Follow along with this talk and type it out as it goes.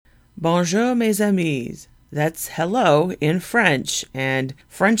Bonjour, mes amis. That's hello in French, and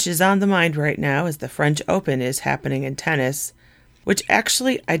French is on the mind right now as the French Open is happening in tennis, which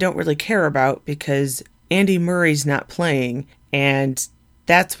actually I don't really care about because Andy Murray's not playing, and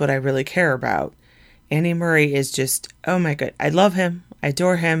that's what I really care about. Andy Murray is just, oh my god, I love him, I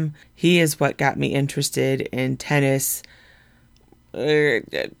adore him. He is what got me interested in tennis like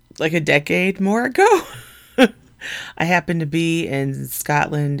a decade more ago. I happened to be in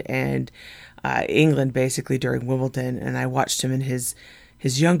Scotland and England basically during Wimbledon, and I watched him in his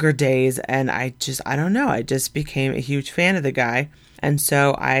younger days, and I don't know, I just became a huge fan of the guy. And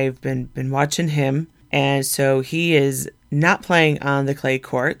so I've been watching him, and so he is not playing on the clay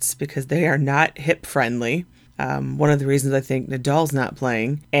courts because they are not hip friendly. One of the reasons I think Nadal's not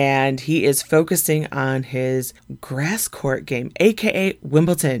playing, and he is focusing on his grass court game, aka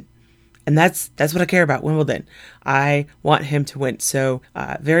Wimbledon. And that's what I care about, Wimbledon. I want him to win. So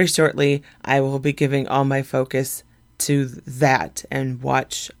very shortly, I will be giving all my focus to that and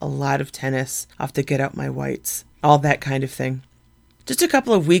watch a lot of tennis. I'll have to get out my whites, all that kind of thing. Just a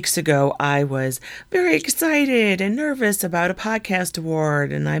couple of weeks ago, I was very excited and nervous about a podcast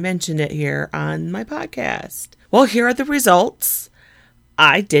award, and I mentioned it here on my podcast. Well, here are the results.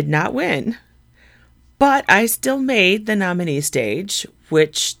 I did not win, but I still made the nominee stage,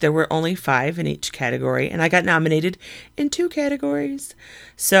 which there were only 5 in each category, and I got nominated in 2 categories.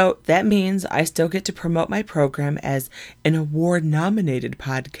 So that means I still get to promote my program as an award-nominated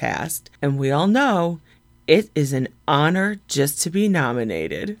podcast, and we all know it is an honor just to be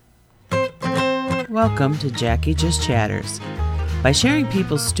nominated. Welcome to Jackie Just Chatters. By sharing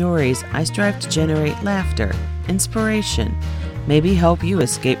people's stories, I strive to generate laughter, inspiration, maybe help you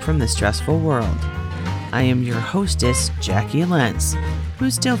escape from the stressful world. I am your hostess, Jackie Lentz,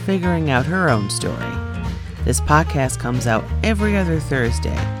 who's still figuring out her own story. This podcast comes out every other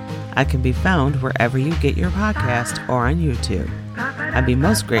Thursday. I can be found wherever you get your podcast or on YouTube. I'd be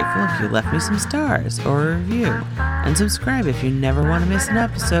most grateful if you left me some stars or a review, and subscribe if you never want to miss an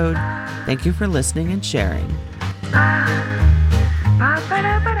episode. Thank you for listening and sharing.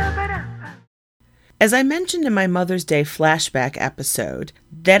 As I mentioned in my Mother's Day flashback episode,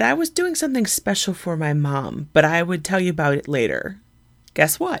 that I was doing something special for my mom, but I would tell you about it later.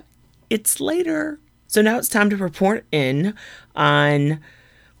 Guess what? It's later. So now it's time to report in on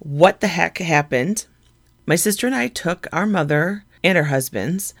what the heck happened. My sister and I took our mother and her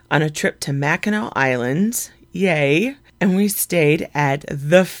husbands on a trip to Mackinac Island. Yay. And we stayed at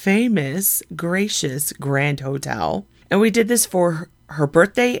the famous, gracious Grand Hotel. And we did this for her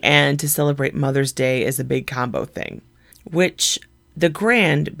birthday and to celebrate Mother's Day as a big combo thing, which the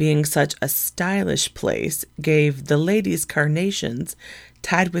Grand, being such a stylish place, gave the ladies carnations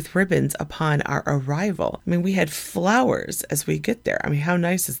tied with ribbons upon our arrival. I mean, we had flowers as we get there. I mean, how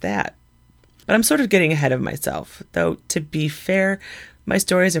nice is that? But I'm sort of getting ahead of myself, though to be fair, my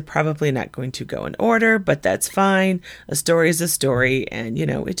stories are probably not going to go in order, but that's fine. A story is a story, and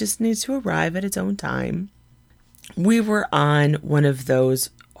it just needs to arrive at its own time. We were on one of those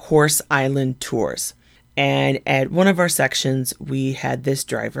horse island tours, and at one of our sections, we had this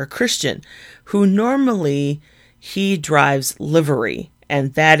driver, Christian, who normally he drives livery,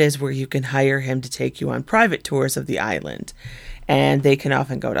 and that is where you can hire him to take you on private tours of the island. And they can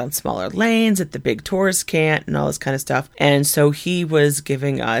often go down smaller lanes that the big tours can't and all this kind of stuff. And so he was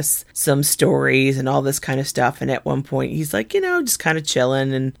giving us some stories and all this kind of stuff. And at one point, he's like, just kind of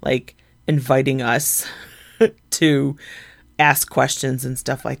chilling and like inviting us to ask questions and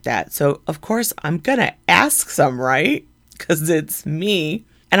stuff like that. So, of course, I'm going to ask some, right? Because it's me.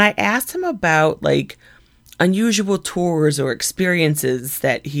 And I asked him about like unusual tours or experiences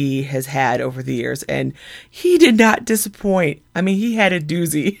that he has had over the years. And he did not disappoint. I mean, he had a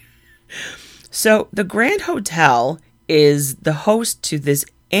doozy. So the Grand Hotel is the host to this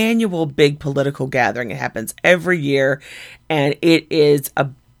annual big political gathering. It happens every year, and it is a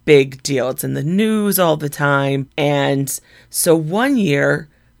big deal. It's in the news all the time. And so one year,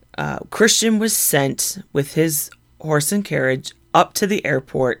 Christian was sent with his horse and carriage up to the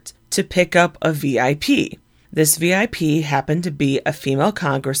airport to pick up a VIP. This VIP happened to be a female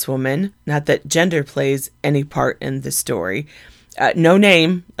congresswoman. Not that gender plays any part in the story. No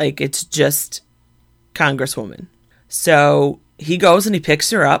name, like it's just congresswoman. So he goes and he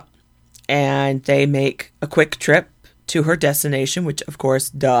picks her up, and they make a quick trip to her destination, which of course,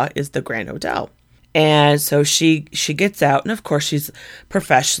 is the Grand Hotel. And so she gets out, and of course she's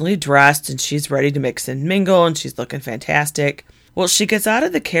professionally dressed, and she's ready to mix and mingle, and she's looking fantastic. Well, she gets out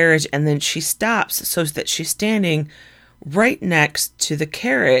of the carriage, and then she stops so that she's standing right next to the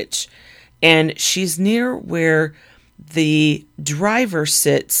carriage, and she's near where the driver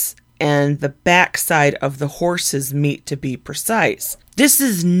sits and the backside of the horses meet, to be precise. This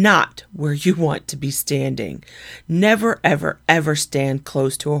is not where you want to be standing. Never, ever, ever stand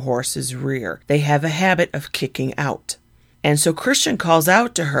close to a horse's rear. They have a habit of kicking out. And so Christian calls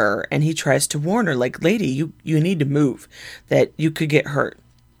out to her, and he tries to warn her, like, lady, you need to move, that you could get hurt.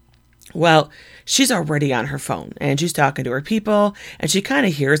 Well, she's already on her phone, and she's talking to her people, and she kind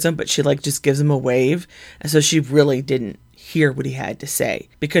of hears him, but she just gives him a wave. And so she really didn't hear what he had to say,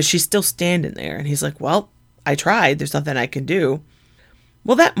 because she's still standing there. And he's like, well, I tried. There's nothing I can do.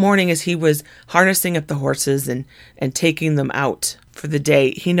 Well, that morning, as he was harnessing up the horses and taking them out for the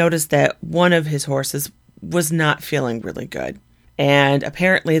day, he noticed that one of his horses was not feeling really good. And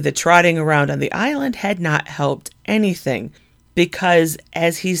apparently the trotting around on the island had not helped anything, because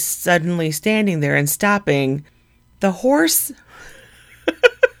as he's suddenly standing there and stopping, the horse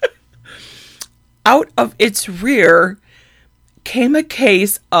out of its rear came a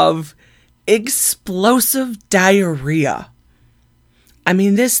case of explosive diarrhea. I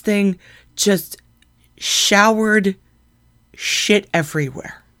mean, this thing just showered shit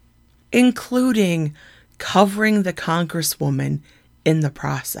everywhere, including covering the congresswoman in the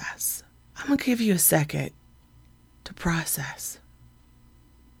process. I'm going to give you a second to process.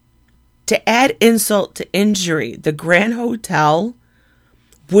 To add insult to injury, the Grand Hotel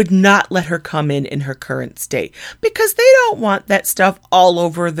would not let her come in her current state, because they don't want that stuff all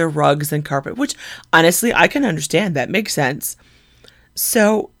over the rugs and carpet, which honestly, I can understand. That makes sense.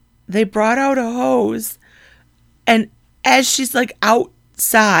 So they brought out a hose, and as she's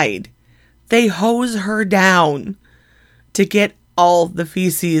outside, they hose her down to get all the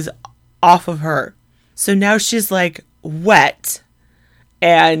feces off of her. So now she's wet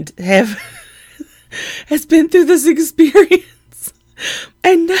and has been through this experience.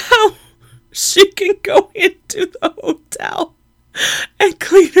 And now she can go into the hotel and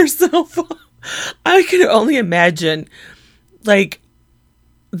clean herself up. I can only imagine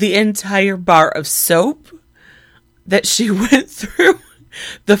the entire bar of soap that she went through,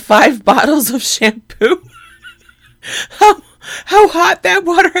 the 5 bottles of shampoo, how hot that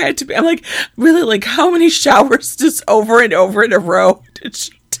water had to be. I'm really, how many showers just over and over in a row did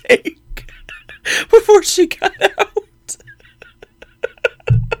she take before she got out?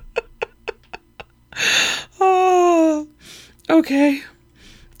 Oh, okay.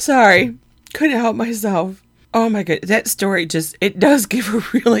 Sorry. Couldn't help myself. Oh my God. That story it does give a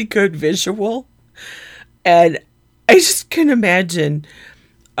really good visual. And I just can imagine,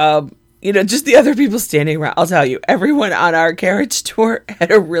 just the other people standing around. I'll tell you, everyone on our carriage tour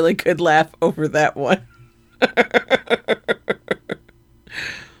had a really good laugh over that one.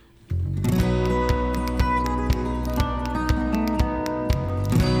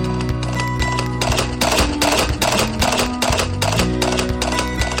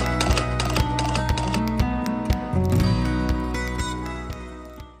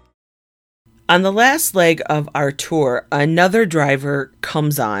 On the last leg of our tour, another driver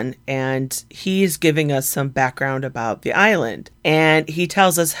comes on, and he's giving us some background about the island. And he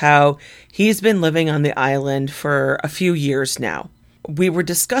tells us how he's been living on the island for a few years now. We were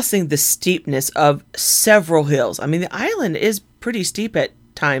discussing the steepness of several hills. I mean, the island is pretty steep at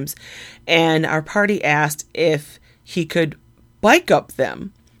times. And our party asked if he could bike up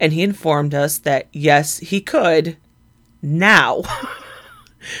them. And he informed us that, yes, he could now.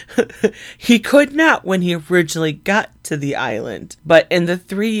 He could not when he originally got to the island, but in the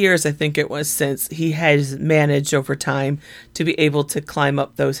 3 years, I think it was, since, he has managed over time to be able to climb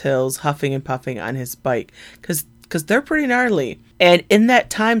up those hills, huffing and puffing on his bike, because they're pretty gnarly. And in that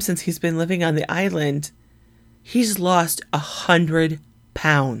time, since he's been living on the island, he's lost 100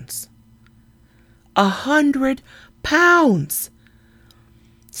 pounds. 100 pounds!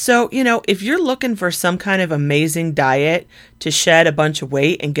 So, if you're looking for some kind of amazing diet to shed a bunch of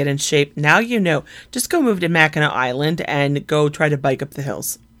weight and get in shape, now just go move to Mackinac Island and go try to bike up the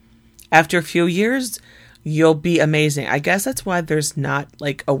hills. After a few years, you'll be amazing. I guess that's why there's not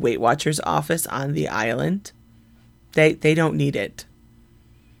a Weight Watchers office on the island. They don't need it.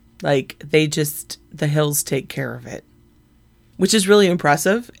 The hills take care of it. Which is really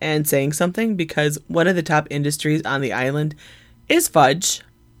impressive and saying something, because one of the top industries on the island is fudge.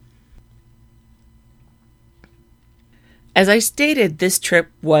 As I stated, this trip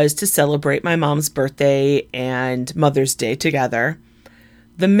was to celebrate my mom's birthday and Mother's Day together.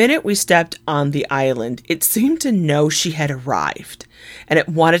 The minute we stepped on the island, it seemed to know she had arrived, and it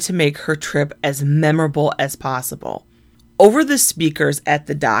wanted to make her trip as memorable as possible. Over the speakers at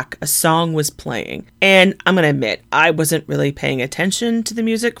the dock, a song was playing, and I'm going to admit, I wasn't really paying attention to the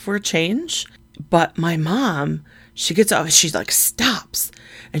music for a change, but my mom, She gets off, she like stops,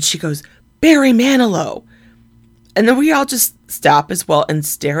 and she goes, Barry Manilow. And then we all just stop as well and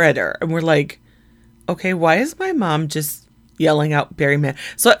stare at her. And we're like, okay, why is my mom just yelling out Barry Manilow?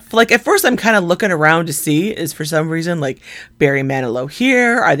 So like at first I'm kind of looking around to see, is for some reason like Barry Manilow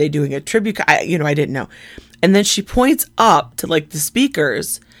here? Are they doing a tribute? I didn't know. And then she points up to like the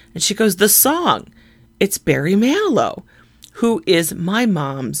speakers and she goes, the song, it's Barry Manilow, who is my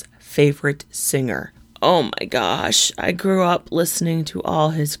mom's favorite singer. Oh my gosh, I grew up listening to all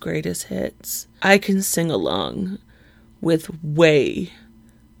his greatest hits. I can sing along with way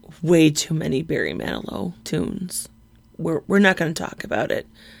too many Barry Manilow tunes. We're not going to talk about it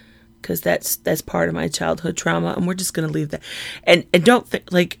because that's part of my childhood trauma, and we're just going to leave that. And don't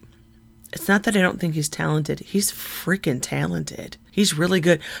think, like, it's not that I don't think he's talented. He's freaking talented. He's really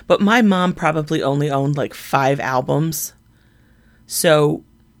good. But my mom probably only owned like 5 albums. So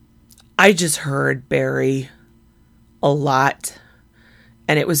I just heard Barry a lot,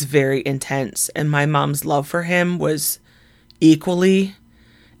 and it was very intense. And my mom's love for him was equally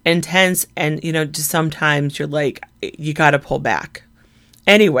intense. And, just sometimes you're like, you got to pull back.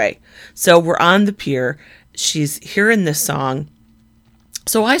 Anyway, so we're on the pier. She's hearing this song.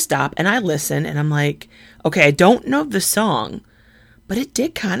 So I stop and I listen and I'm like, okay, I don't know the song, but it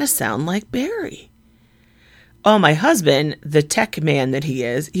did kind of sound like Barry. Oh, my husband, the tech man that he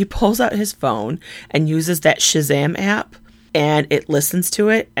is, he pulls out his phone and uses that Shazam app, and it listens to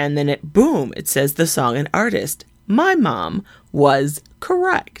it, and then it says the song and artist. My mom was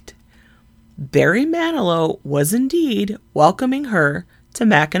correct. Barry Manilow was indeed welcoming her to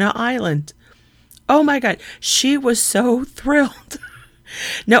Mackinac Island. Oh my God, she was so thrilled.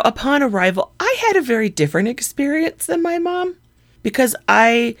 Now, upon arrival, I had a very different experience than my mom, because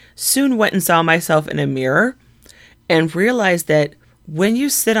I soon went and saw myself in a mirror and realized that when you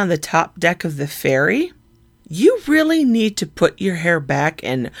sit on the top deck of the ferry, you really need to put your hair back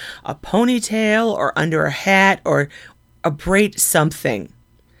in a ponytail or under a hat or a braid, something.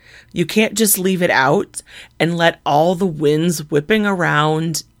 You can't just leave it out and let all the winds whipping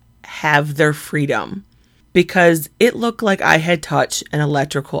around have their freedom, because it looked like I had touched an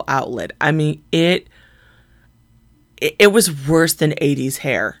electrical outlet. I mean, it was worse than 80s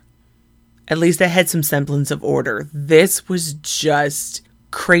hair. At least I had some semblance of order. This was just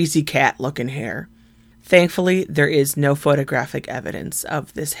crazy cat looking hair. Thankfully, there is no photographic evidence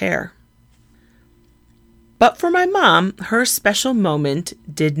of this hair. But for my mom, her special moment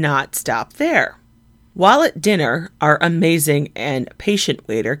did not stop there. While at dinner, our amazing and patient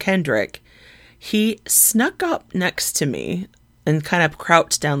waiter, Kendrick, he snuck up next to me and kind of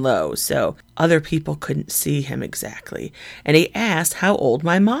crouched down low so other people couldn't see him exactly. And he asked how old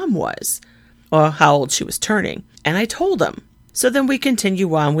my mom was, or how old she was turning. And I told him. So then we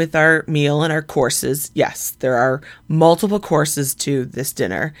continue on with our meal and our courses. Yes, there are multiple courses to this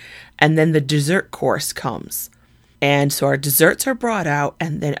dinner. And then the dessert course comes. And so our desserts are brought out,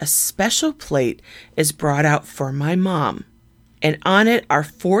 and then a special plate is brought out for my mom. And on it are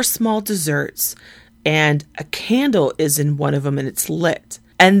 4 small desserts, and a candle is in one of them, and it's lit.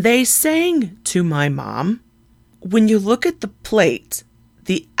 And they sang to my mom. When you look at the plate,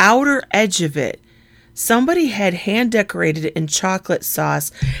 the outer edge of it, somebody had hand decorated it in chocolate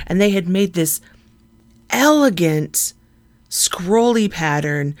sauce, and they had made this elegant scrolly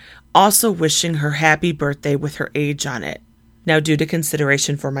pattern, also wishing her happy birthday with her age on it. Now, due to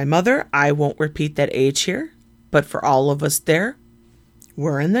consideration for my mother, I won't repeat that age here, but for all of us there,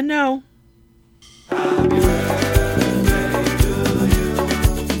 we're in the know.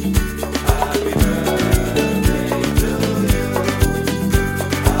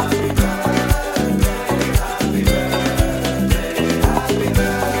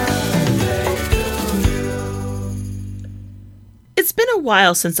 It's been a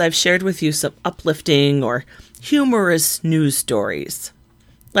while since I've shared with you some uplifting or humorous news stories.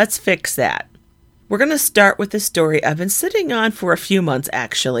 Let's fix that. We're going to start with a story I've been sitting on for a few months,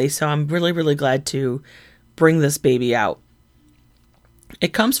 actually, so I'm really, really glad to bring this baby out.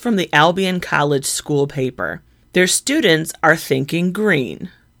 It comes from the Albion College school paper. Their students are thinking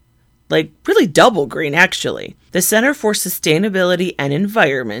green. Like, really double green, actually. The Center for Sustainability and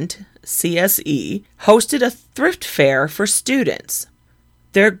Environment, CSE, hosted a thrift fair for students.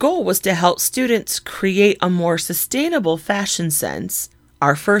 Their goal was to help students create a more sustainable fashion sense,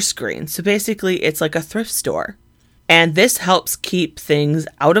 our first green. So basically, it's like a thrift store. And this helps keep things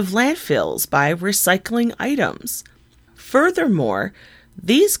out of landfills by recycling items. Furthermore,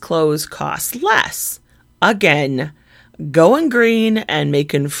 these clothes cost less. Again, going green and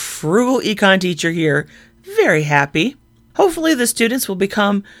making frugal econ teacher here very happy. Hopefully the students will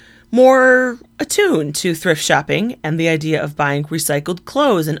become more attuned to thrift shopping and the idea of buying recycled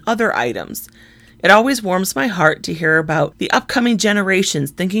clothes and other items. It always warms my heart to hear about the upcoming generations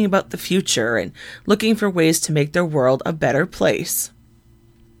thinking about the future and looking for ways to make their world a better place.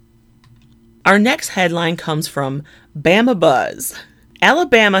 Our next headline comes from Bama Buzz.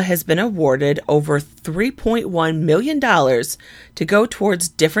 Alabama has been awarded over $3.1 million to go towards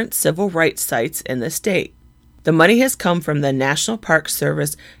different civil rights sites in the state. The money has come from the National Park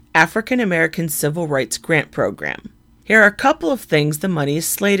Service African American Civil Rights Grant Program. Here are a couple of things the money is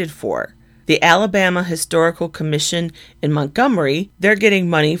slated for. The Alabama Historical Commission in Montgomery, they're getting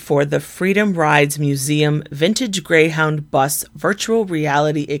money for the Freedom Rides Museum Vintage Greyhound Bus Virtual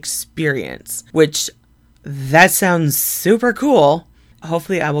Reality Experience, which that sounds super cool.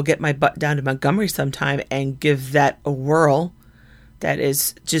 Hopefully I will get my butt down to Montgomery sometime and give that a whirl. That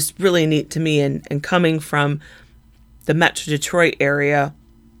is just really neat to me, and coming from the Metro Detroit area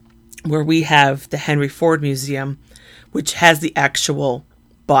where we have the Henry Ford Museum, which has the actual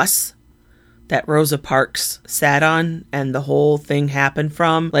bus that Rosa Parks sat on and the whole thing happened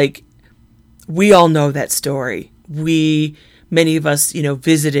from. Like, we all know that story. Many of us,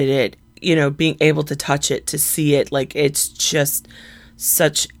 visited it, being able to touch it, to see it. Like, it's just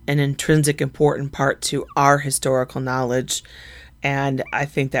such an intrinsic important part to our historical knowledge. And I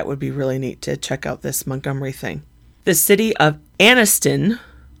think that would be really neat to check out this Montgomery thing. The city of Anniston,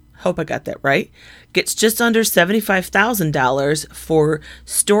 hope I got that right, gets just under $75,000 for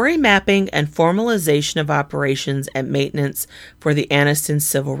story mapping and formalization of operations and maintenance for the Anniston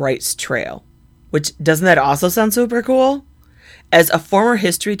Civil Rights Trail. Which, doesn't that also sound super cool? As a former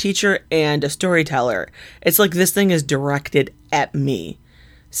history teacher and a storyteller, it's like this thing is directed at me.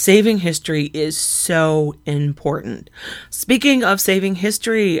 Saving history is so important. Speaking of saving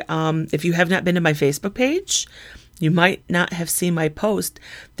history, if you have not been to my Facebook page, you might not have seen my post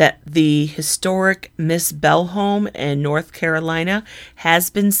that the historic Miss Bell home in North Carolina has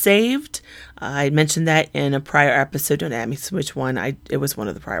been saved. I mentioned that in a prior episode. Don't ask me which one. It was one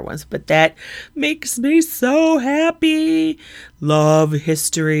of the prior ones. But that makes me so happy. Love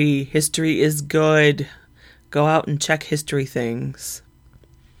history. History is good. Go out and check history things.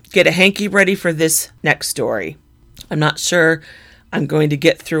 Get a hanky ready for this next story. I'm not sure I'm going to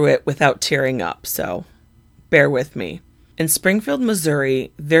get through it without tearing up, so bear with me. In Springfield,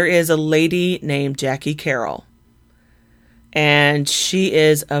 Missouri, there is a lady named Jackie Carroll. And she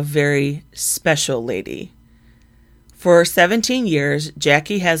is a very special lady. For 17 years,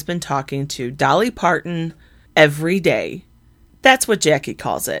 Jackie has been talking to Dolly Parton every day. That's what Jackie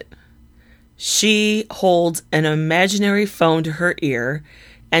calls it. She holds an imaginary phone to her ear,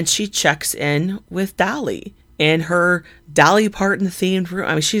 and she checks in with Dolly in her Dolly Parton themed room.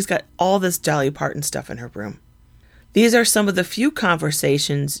 I mean, she's got all this Dolly Parton stuff in her room. These are some of the few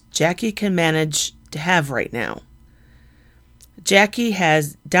conversations Jackie can manage to have right now. Jackie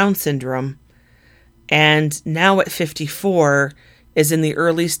has Down syndrome, and now at 54 is in the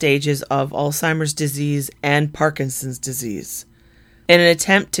early stages of Alzheimer's disease and Parkinson's disease. In an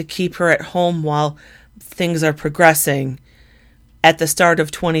attempt to keep her at home while things are progressing, at the start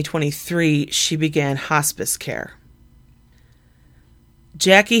of 2023, she began hospice care.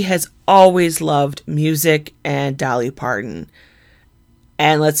 Jackie has always loved music and Dolly Parton.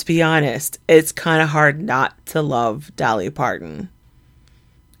 And let's be honest, it's kind of hard not to love Dolly Parton.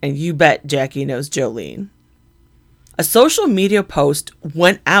 And you bet Jackie knows Jolene. A social media post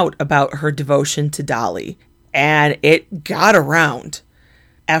went out about her devotion to Dolly, and it got around.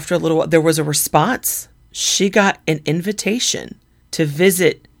 After a little while, there was a response. She got an invitation to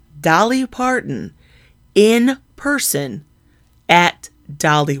visit Dolly Parton in person at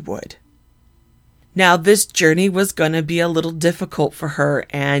Dollywood. Now, this journey was going to be a little difficult for her,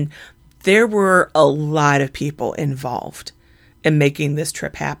 and there were a lot of people involved in making this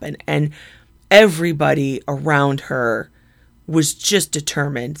trip happen, and everybody around her was just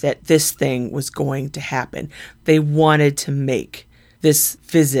determined that this thing was going to happen. They wanted to make this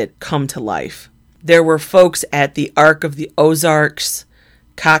visit come to life. There were folks at the Ark of the Ozarks,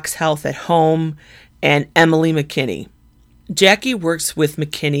 Cox Health at Home, and Emily McKinney. Jackie works with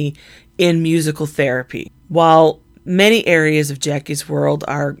McKinney in musical therapy. While many areas of Jackie's world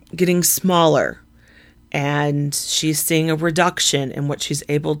are getting smaller, and she's seeing a reduction in what she's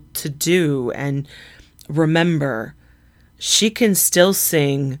able to do and remember, she can still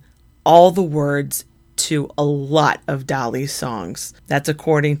sing all the words to a lot of Dolly's songs. That's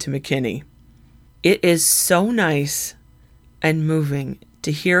according to McKinney. It is so nice and moving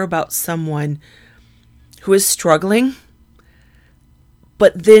to hear about someone who is struggling,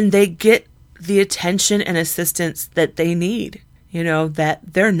 but then they get the attention and assistance that they need. that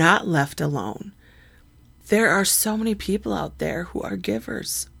they're not left alone. There are so many people out there who are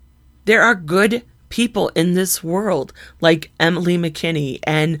givers. There are good people in this world like Emily McKinney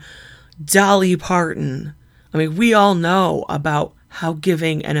and Dolly Parton. I mean, we all know about how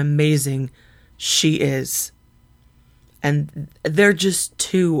giving and amazing she is. And they're just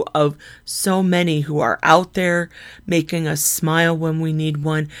two of so many who are out there making us smile when we need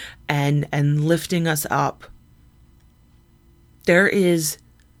one and lifting us up. There is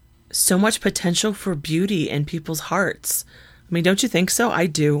so much potential for beauty in people's hearts. I mean, don't you think so? I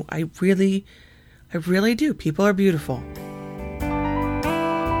do. I really do. People are beautiful.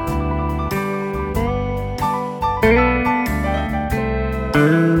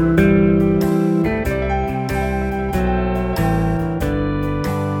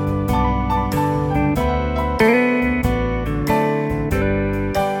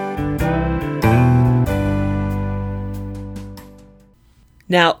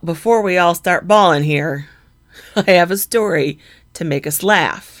 Now, before we all start bawling here, I have a story to make us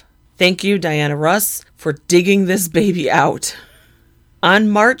laugh. Thank you, Diana Russ, for digging this baby out. On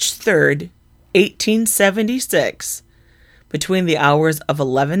March 3rd, 1876, between the hours of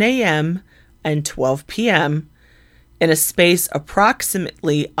 11 a.m. and 12 p.m., in a space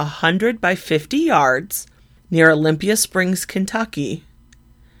approximately 100 by 50 yards near Olympia Springs, Kentucky,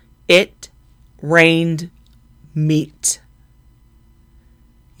 it rained meat.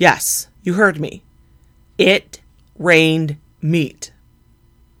 Yes, you heard me. It rained meat.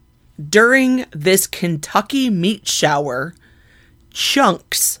 During this Kentucky meat shower,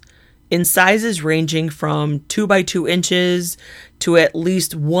 chunks in sizes ranging from 2 by 2 inches to at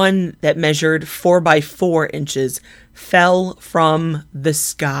least one that measured 4 by 4 inches fell from the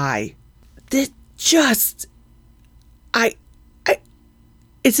sky. It's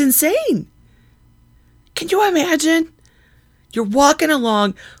insane. Can you imagine? You're walking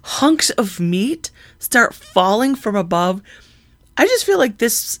along, hunks of meat start falling from above. I just feel like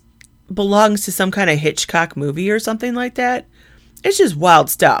this belongs to some kind of Hitchcock movie or something like that. It's just wild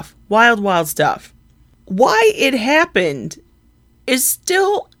stuff. Wild stuff. Why it happened is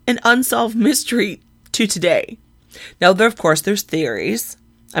still an unsolved mystery to today. Now, of course, there's theories.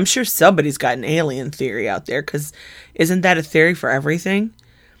 I'm sure somebody's got an alien theory out there, because isn't that a theory for everything?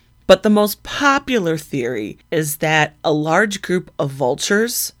 But the most popular theory is that a large group of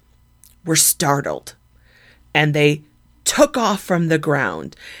vultures were startled and they took off from the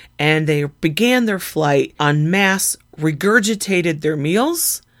ground and they began their flight en masse, regurgitated their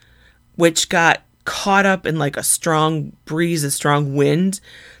meals, which got caught up in like a strong breeze, a strong wind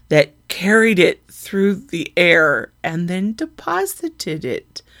that carried it through the air and then deposited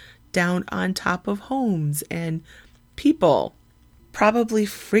it down on top of homes and people. Probably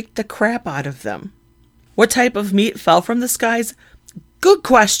freaked the crap out of them. What type of meat fell from the skies? Good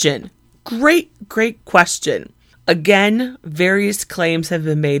question. Great question. Again, various claims have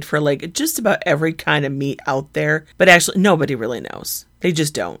been made for like just about every kind of meat out there, but actually nobody really knows. They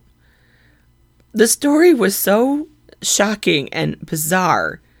just don't. The story was so shocking and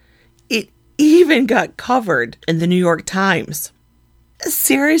bizarre, it even got covered in the New York Times.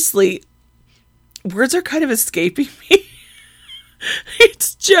 Seriously, words are kind of escaping me.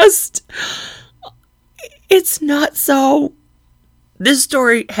 It's not so. This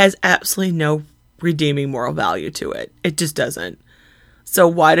story has absolutely no redeeming moral value to it. It just doesn't. So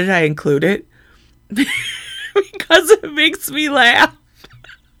why did I include it? Because it makes me laugh.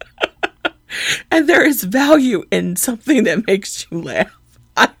 And there is value in something that makes you laugh.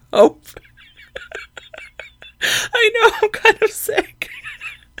 I hope. I know I'm kind of sick.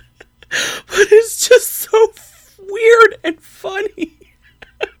 But it's just so weird and funny.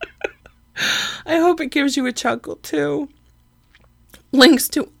 I hope it gives you a chuckle too. Links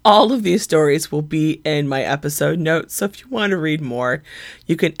to all of these stories will be in my episode notes, so if you want to read more,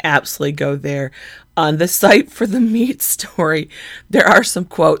 you can absolutely go there. On the site for the meat story, there are some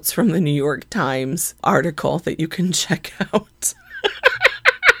quotes from the New York Times article that you can check out.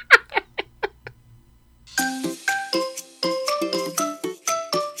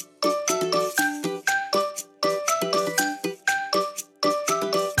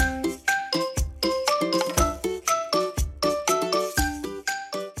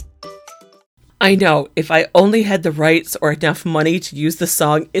 I know, if I only had the rights or enough money to use the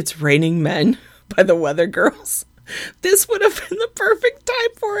song It's Raining Men by the Weather Girls, this would have been the perfect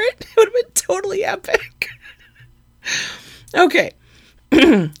time for it. It would have been totally epic. Okay.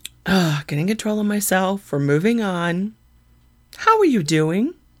 Getting control of myself. We're moving on. How are you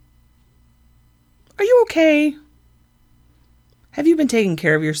doing? Are you okay? Have you been taking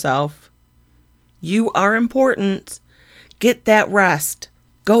care of yourself? You are important. Get that rest.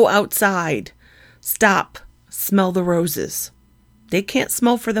 Go outside. Stop. Smell the roses. They can't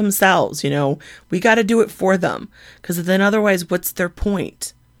smell for themselves, We got to do it for them. Because then otherwise, what's their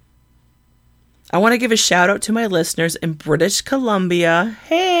point? I want to give a shout out to my listeners in British Columbia.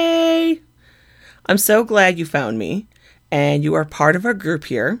 Hey! I'm so glad you found me. And you are part of our group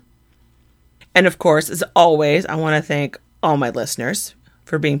here. And of course, as always, I want to thank all my listeners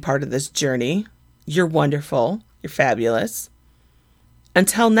for being part of this journey. You're wonderful. You're fabulous.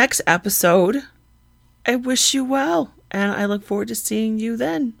 Until next episode, I wish you well, and I look forward to seeing you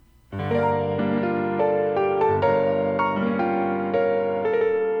then.